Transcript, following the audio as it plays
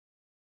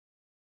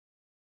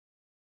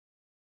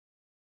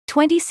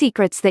20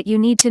 Secrets that you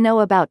need to know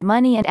about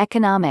money and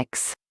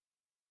economics.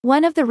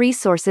 One of the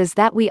resources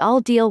that we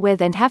all deal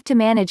with and have to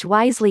manage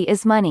wisely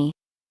is money.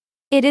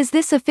 It is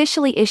this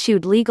officially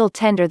issued legal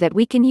tender that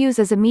we can use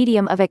as a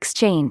medium of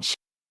exchange.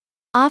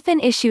 Often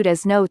issued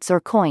as notes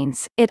or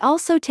coins, it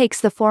also takes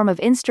the form of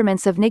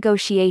instruments of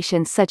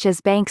negotiation such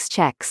as banks'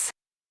 checks.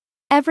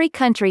 Every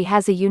country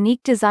has a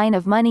unique design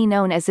of money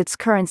known as its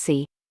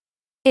currency.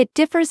 It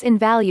differs in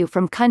value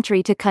from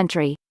country to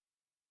country.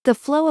 The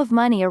flow of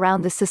money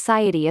around the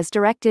society is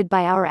directed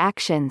by our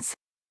actions.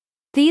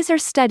 These are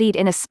studied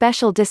in a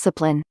special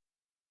discipline.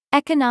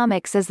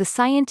 Economics is the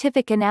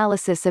scientific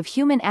analysis of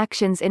human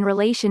actions in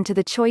relation to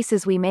the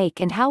choices we make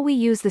and how we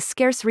use the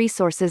scarce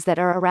resources that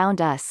are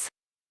around us.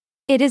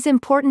 It is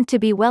important to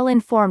be well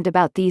informed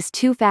about these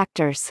two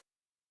factors.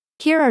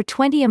 Here are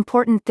 20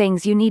 important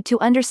things you need to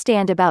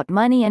understand about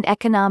money and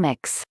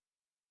economics.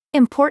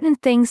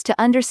 Important things to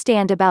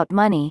understand about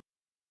money.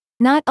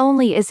 Not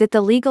only is it the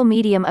legal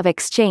medium of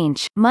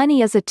exchange,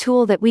 money is a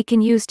tool that we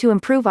can use to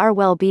improve our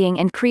well-being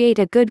and create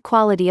a good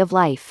quality of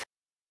life.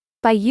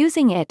 By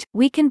using it,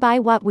 we can buy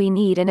what we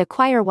need and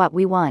acquire what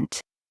we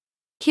want.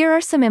 Here are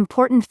some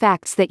important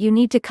facts that you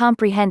need to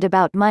comprehend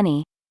about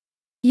money.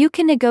 You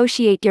can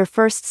negotiate your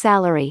first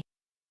salary.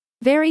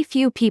 Very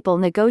few people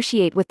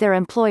negotiate with their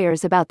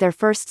employers about their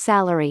first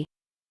salary.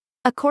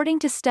 According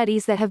to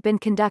studies that have been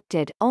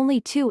conducted,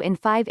 only 2 in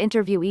 5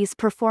 interviewees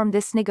perform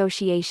this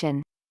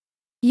negotiation.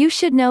 You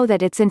should know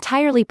that it's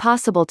entirely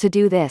possible to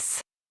do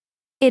this.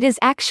 It is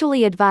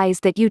actually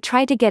advised that you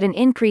try to get an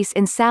increase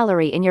in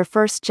salary in your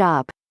first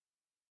job.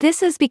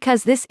 This is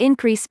because this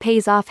increase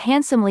pays off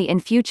handsomely in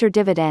future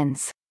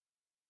dividends.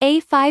 A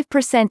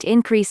 5%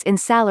 increase in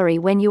salary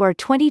when you are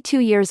 22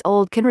 years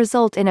old can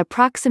result in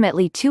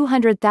approximately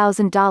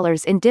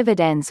 $200,000 in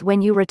dividends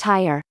when you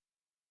retire.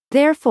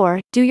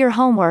 Therefore, do your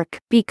homework,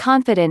 be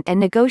confident and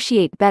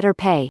negotiate better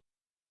pay.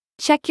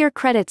 Check your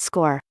credit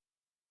score.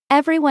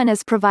 Everyone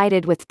is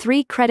provided with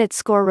 3 credit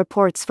score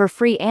reports for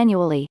free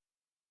annually.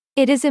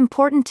 It is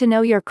important to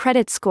know your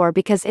credit score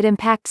because it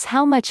impacts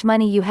how much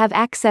money you have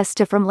access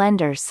to from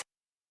lenders.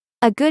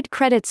 A good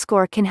credit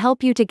score can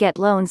help you to get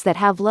loans that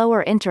have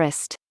lower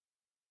interest.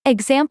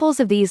 Examples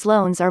of these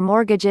loans are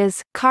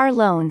mortgages, car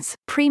loans,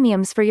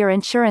 premiums for your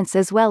insurance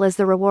as well as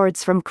the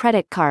rewards from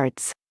credit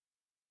cards.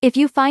 If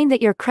you find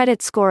that your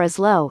credit score is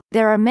low,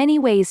 there are many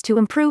ways to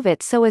improve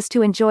it so as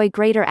to enjoy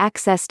greater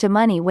access to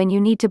money when you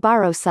need to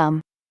borrow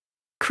some.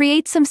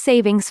 Create some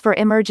savings for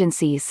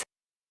emergencies.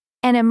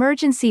 An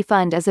emergency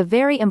fund is a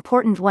very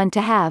important one to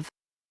have.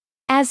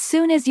 As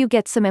soon as you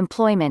get some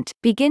employment,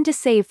 begin to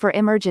save for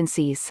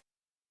emergencies.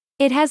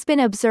 It has been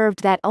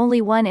observed that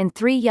only 1 in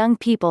 3 young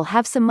people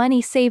have some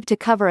money saved to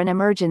cover an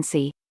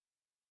emergency.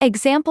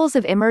 Examples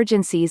of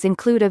emergencies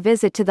include a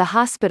visit to the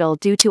hospital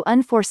due to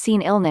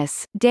unforeseen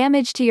illness,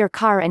 damage to your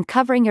car and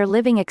covering your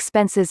living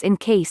expenses in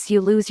case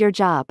you lose your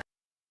job.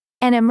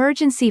 An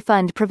emergency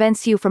fund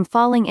prevents you from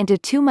falling into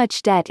too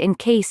much debt in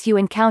case you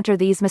encounter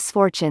these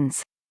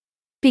misfortunes.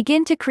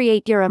 Begin to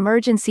create your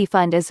emergency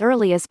fund as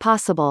early as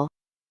possible.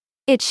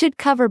 It should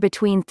cover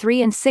between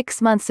 3 and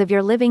 6 months of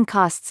your living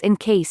costs in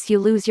case you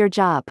lose your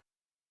job.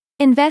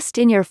 Invest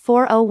in your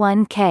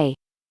 401k.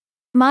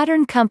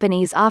 Modern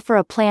companies offer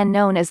a plan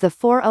known as the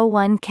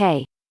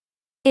 401k.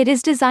 It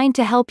is designed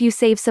to help you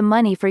save some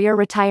money for your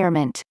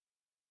retirement.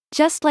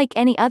 Just like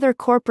any other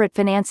corporate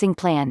financing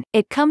plan,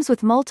 it comes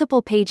with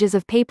multiple pages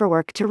of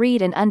paperwork to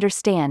read and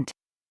understand.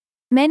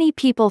 Many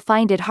people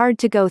find it hard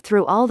to go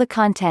through all the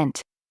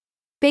content.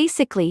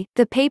 Basically,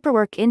 the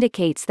paperwork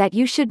indicates that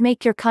you should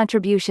make your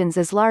contributions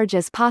as large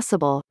as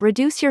possible,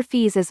 reduce your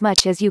fees as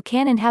much as you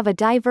can and have a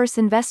diverse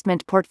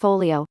investment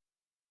portfolio.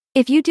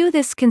 If you do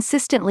this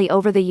consistently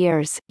over the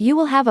years, you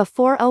will have a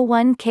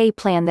 401k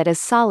plan that is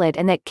solid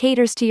and that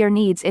caters to your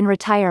needs in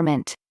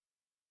retirement.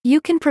 You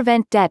can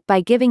prevent debt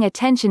by giving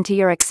attention to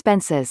your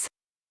expenses.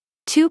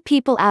 2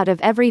 people out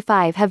of every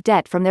 5 have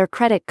debt from their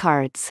credit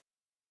cards.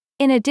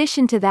 In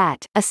addition to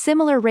that, a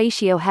similar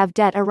ratio have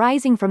debt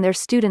arising from their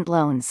student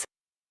loans.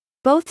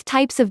 Both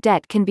types of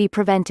debt can be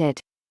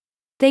prevented.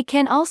 They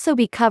can also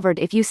be covered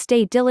if you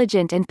stay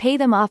diligent and pay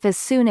them off as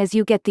soon as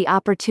you get the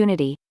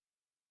opportunity.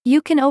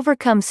 You can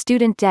overcome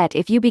student debt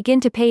if you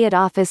begin to pay it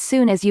off as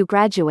soon as you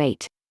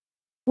graduate.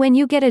 When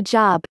you get a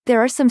job,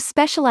 there are some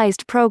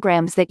specialized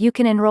programs that you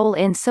can enroll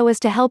in so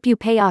as to help you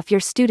pay off your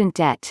student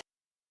debt.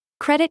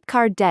 Credit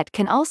card debt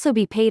can also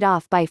be paid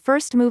off by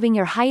first moving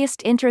your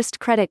highest interest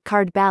credit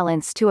card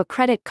balance to a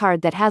credit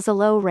card that has a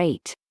low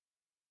rate.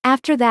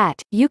 After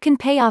that, you can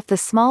pay off the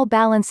small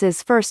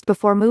balances first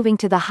before moving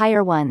to the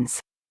higher ones.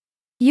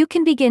 You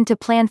can begin to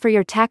plan for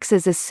your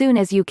taxes as soon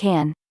as you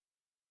can.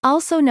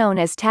 Also known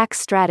as tax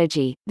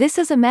strategy, this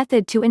is a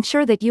method to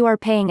ensure that you are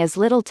paying as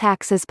little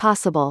tax as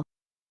possible.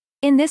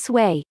 In this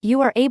way,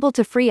 you are able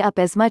to free up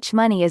as much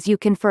money as you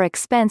can for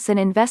expense and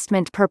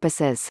investment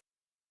purposes.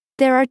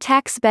 There are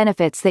tax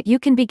benefits that you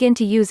can begin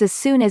to use as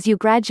soon as you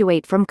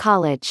graduate from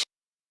college.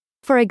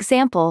 For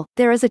example,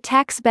 there is a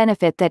tax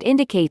benefit that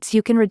indicates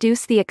you can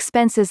reduce the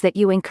expenses that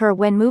you incur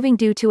when moving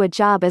due to a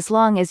job as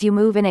long as you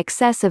move in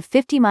excess of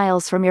 50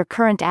 miles from your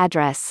current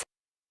address.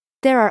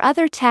 There are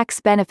other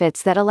tax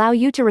benefits that allow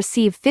you to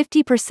receive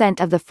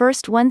 50% of the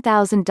first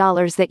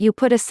 $1,000 that you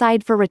put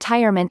aside for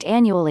retirement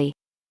annually.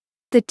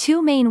 The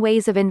two main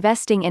ways of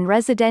investing in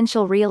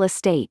residential real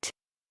estate.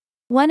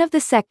 One of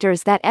the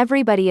sectors that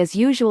everybody is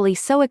usually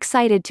so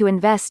excited to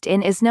invest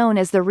in is known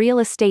as the real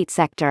estate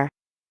sector.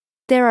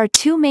 There are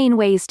two main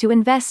ways to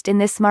invest in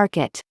this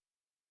market.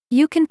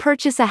 You can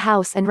purchase a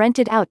house and rent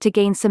it out to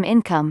gain some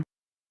income.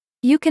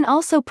 You can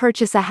also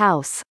purchase a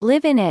house,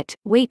 live in it,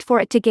 wait for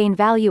it to gain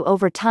value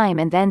over time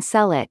and then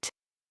sell it.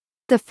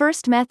 The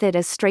first method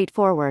is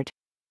straightforward.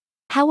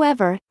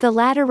 However, the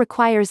latter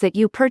requires that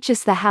you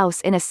purchase the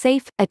house in a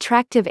safe,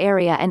 attractive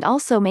area and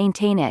also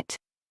maintain it.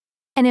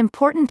 An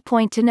important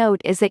point to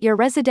note is that your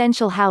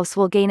residential house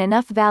will gain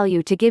enough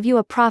value to give you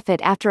a profit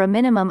after a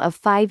minimum of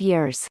 5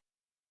 years.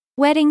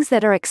 Weddings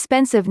that are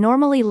expensive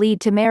normally lead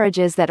to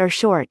marriages that are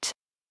short.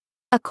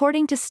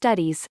 According to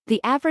studies,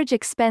 the average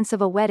expense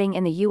of a wedding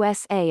in the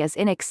USA is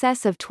in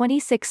excess of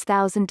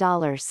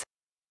 $26,000.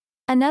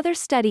 Another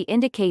study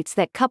indicates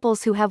that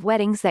couples who have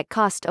weddings that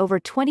cost over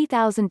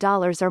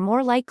 $20,000 are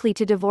more likely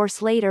to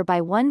divorce later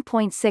by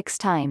 1.6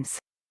 times.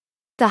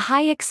 The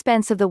high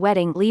expense of the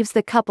wedding leaves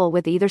the couple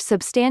with either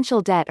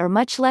substantial debt or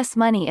much less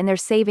money in their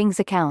savings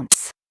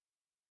accounts.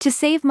 To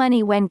save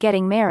money when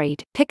getting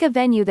married, pick a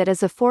venue that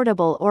is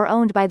affordable or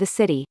owned by the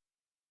city.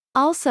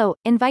 Also,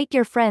 invite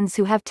your friends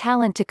who have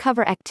talent to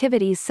cover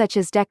activities such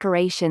as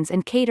decorations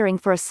and catering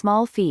for a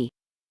small fee.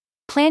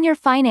 Plan your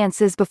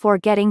finances before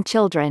getting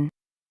children.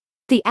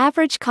 The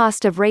average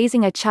cost of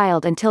raising a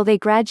child until they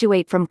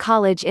graduate from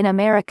college in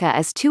America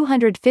is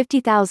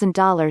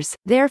 $250,000,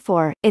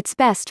 therefore, it's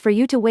best for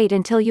you to wait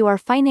until you are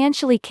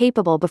financially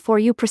capable before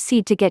you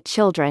proceed to get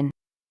children.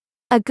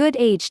 A good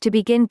age to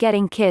begin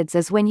getting kids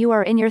is when you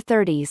are in your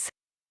 30s.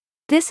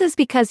 This is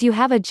because you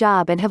have a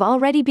job and have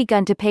already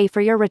begun to pay for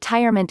your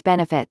retirement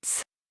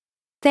benefits.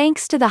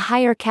 Thanks to the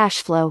higher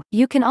cash flow,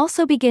 you can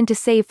also begin to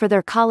save for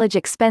their college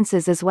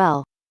expenses as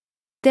well.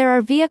 There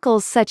are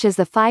vehicles such as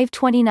the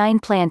 529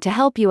 plan to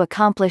help you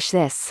accomplish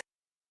this.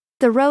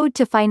 The road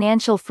to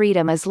financial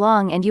freedom is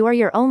long and you are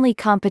your only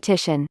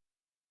competition.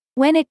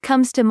 When it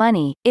comes to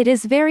money, it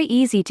is very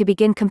easy to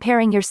begin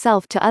comparing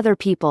yourself to other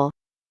people.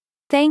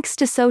 Thanks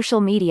to social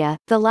media,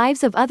 the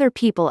lives of other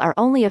people are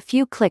only a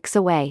few clicks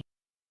away.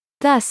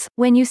 Thus,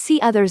 when you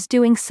see others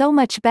doing so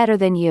much better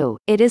than you,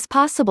 it is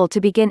possible to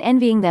begin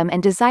envying them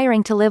and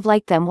desiring to live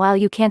like them while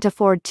you can't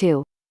afford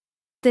to.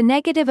 The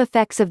negative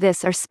effects of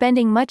this are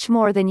spending much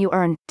more than you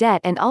earn,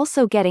 debt and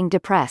also getting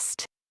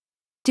depressed.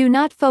 Do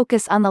not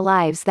focus on the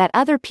lives that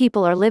other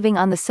people are living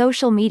on the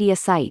social media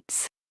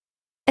sites.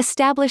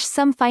 Establish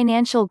some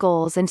financial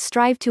goals and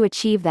strive to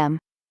achieve them.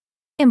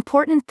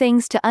 Important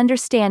things to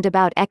understand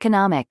about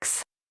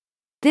economics.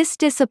 This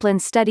discipline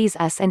studies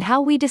us and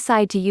how we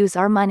decide to use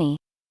our money.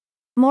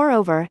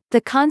 Moreover,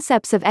 the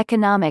concepts of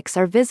economics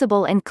are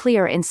visible and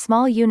clear in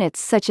small units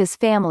such as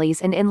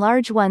families and in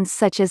large ones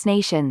such as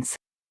nations.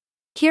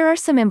 Here are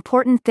some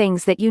important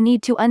things that you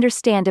need to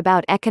understand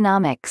about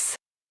economics.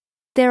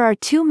 There are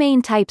two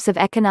main types of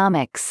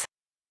economics.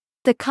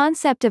 The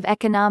concept of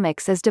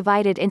economics is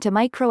divided into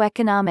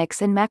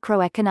microeconomics and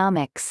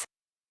macroeconomics.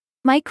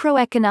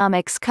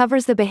 Microeconomics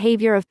covers the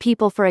behavior of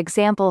people, for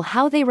example,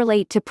 how they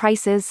relate to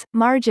prices,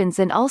 margins,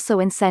 and also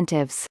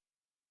incentives.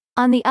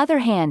 On the other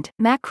hand,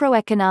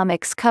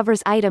 macroeconomics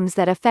covers items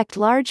that affect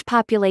large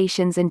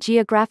populations and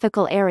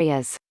geographical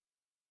areas.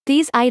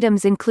 These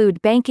items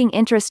include banking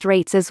interest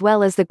rates as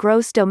well as the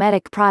gross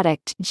domestic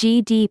product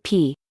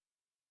 (GDP).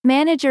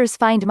 Managers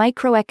find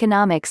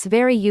microeconomics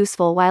very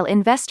useful while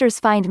investors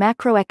find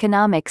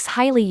macroeconomics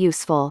highly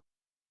useful.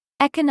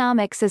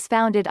 Economics is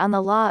founded on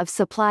the law of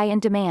supply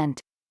and demand.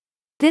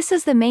 This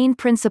is the main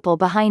principle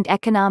behind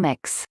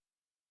economics.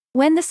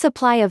 When the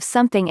supply of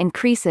something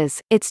increases,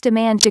 its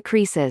demand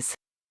decreases.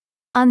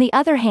 On the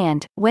other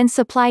hand, when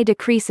supply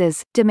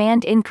decreases,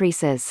 demand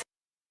increases.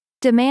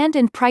 Demand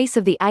and price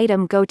of the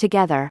item go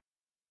together.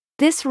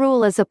 This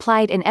rule is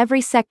applied in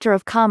every sector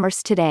of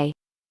commerce today.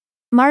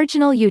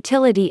 Marginal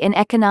utility in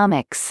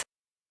economics.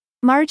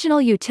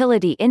 Marginal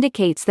utility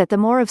indicates that the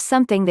more of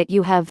something that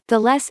you have, the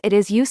less it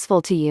is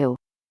useful to you.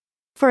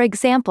 For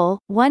example,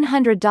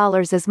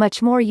 $100 is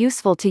much more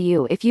useful to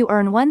you if you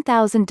earn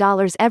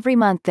 $1,000 every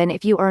month than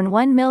if you earn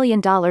 $1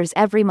 million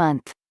every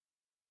month.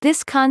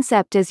 This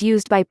concept is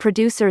used by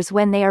producers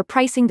when they are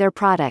pricing their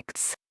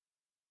products.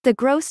 The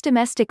gross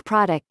domestic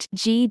product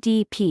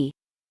 (GDP).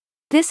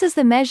 This is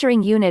the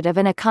measuring unit of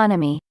an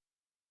economy.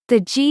 The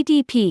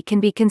GDP can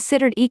be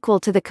considered equal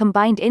to the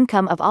combined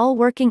income of all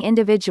working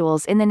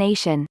individuals in the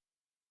nation.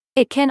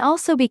 It can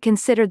also be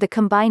considered the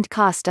combined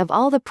cost of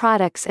all the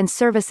products and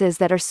services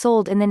that are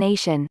sold in the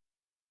nation.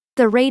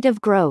 The rate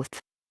of growth.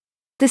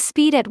 The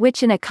speed at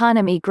which an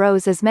economy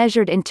grows is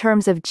measured in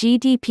terms of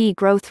GDP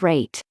growth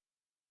rate.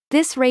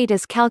 This rate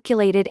is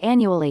calculated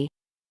annually.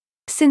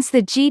 Since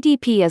the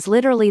GDP is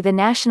literally the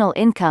national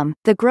income,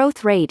 the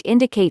growth rate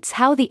indicates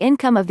how the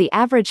income of the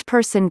average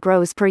person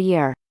grows per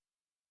year.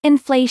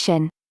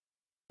 Inflation.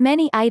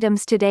 Many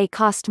items today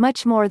cost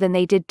much more than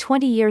they did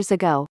 20 years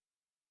ago.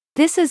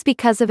 This is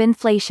because of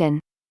inflation.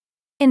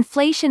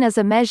 Inflation is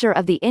a measure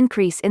of the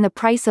increase in the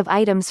price of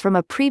items from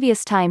a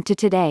previous time to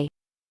today.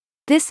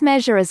 This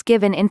measure is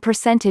given in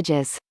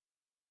percentages.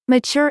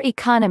 Mature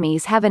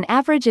economies have an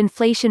average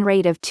inflation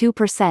rate of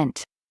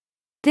 2%.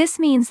 This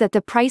means that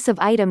the price of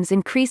items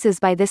increases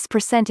by this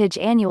percentage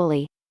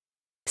annually.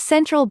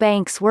 Central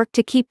banks work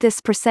to keep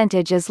this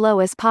percentage as low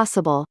as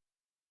possible.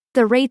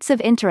 The rates of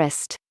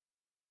interest.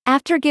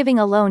 After giving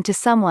a loan to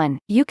someone,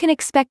 you can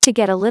expect to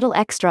get a little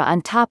extra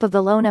on top of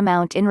the loan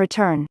amount in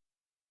return.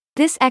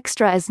 This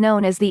extra is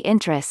known as the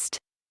interest.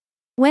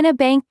 When a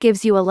bank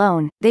gives you a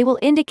loan, they will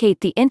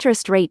indicate the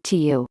interest rate to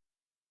you.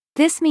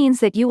 This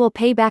means that you will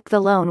pay back the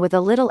loan with a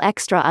little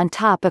extra on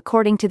top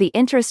according to the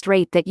interest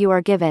rate that you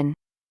are given.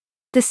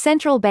 The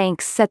central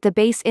banks set the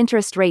base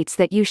interest rates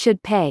that you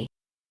should pay.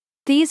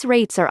 These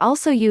rates are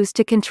also used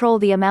to control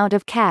the amount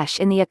of cash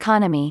in the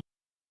economy.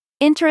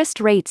 Interest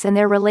rates and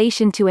their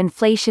relation to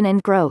inflation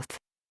and growth.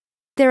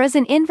 There is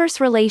an inverse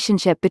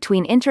relationship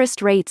between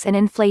interest rates and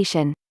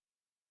inflation.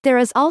 There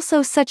is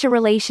also such a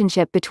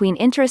relationship between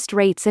interest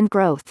rates and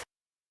growth.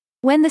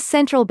 When the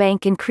central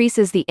bank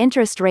increases the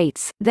interest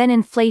rates, then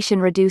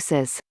inflation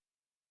reduces.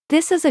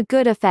 This is a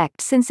good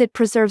effect since it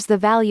preserves the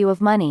value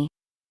of money.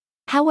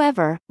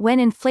 However, when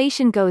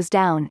inflation goes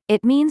down,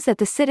 it means that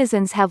the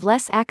citizens have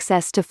less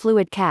access to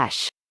fluid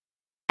cash.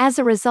 As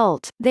a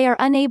result, they are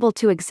unable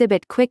to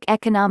exhibit quick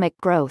economic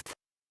growth.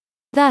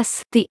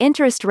 Thus, the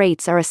interest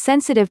rates are a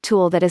sensitive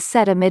tool that is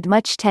set amid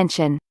much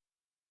tension.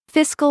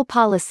 Fiscal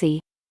policy.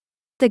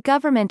 The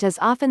government is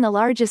often the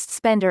largest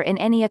spender in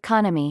any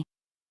economy.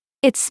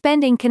 Its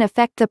spending can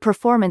affect the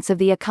performance of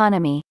the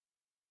economy.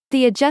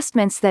 The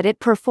adjustments that it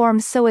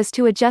performs so as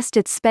to adjust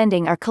its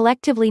spending are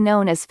collectively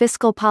known as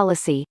fiscal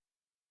policy.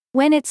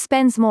 When it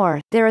spends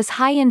more, there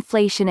is high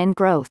inflation and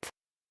growth.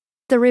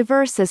 The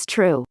reverse is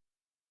true.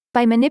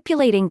 By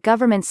manipulating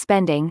government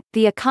spending,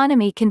 the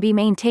economy can be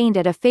maintained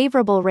at a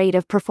favorable rate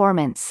of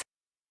performance.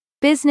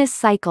 Business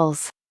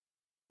cycles.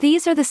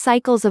 These are the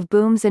cycles of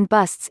booms and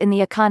busts in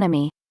the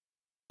economy.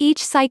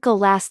 Each cycle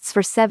lasts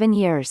for 7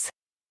 years.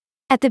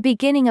 At the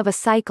beginning of a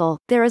cycle,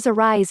 there is a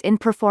rise in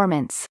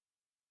performance.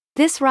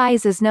 This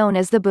rise is known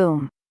as the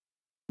boom.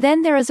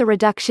 Then there is a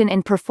reduction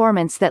in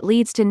performance that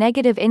leads to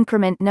negative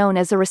increment known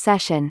as a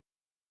recession.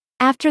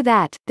 After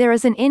that, there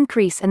is an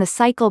increase and the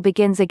cycle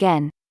begins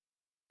again.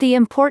 The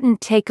important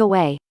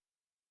takeaway.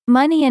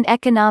 Money and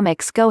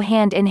economics go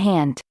hand in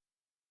hand.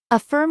 A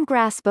firm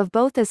grasp of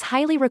both is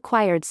highly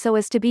required so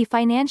as to be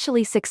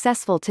financially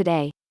successful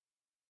today.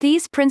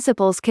 These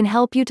principles can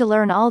help you to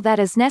learn all that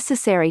is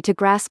necessary to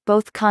grasp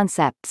both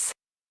concepts.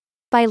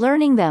 By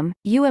learning them,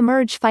 you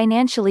emerge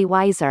financially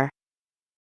wiser.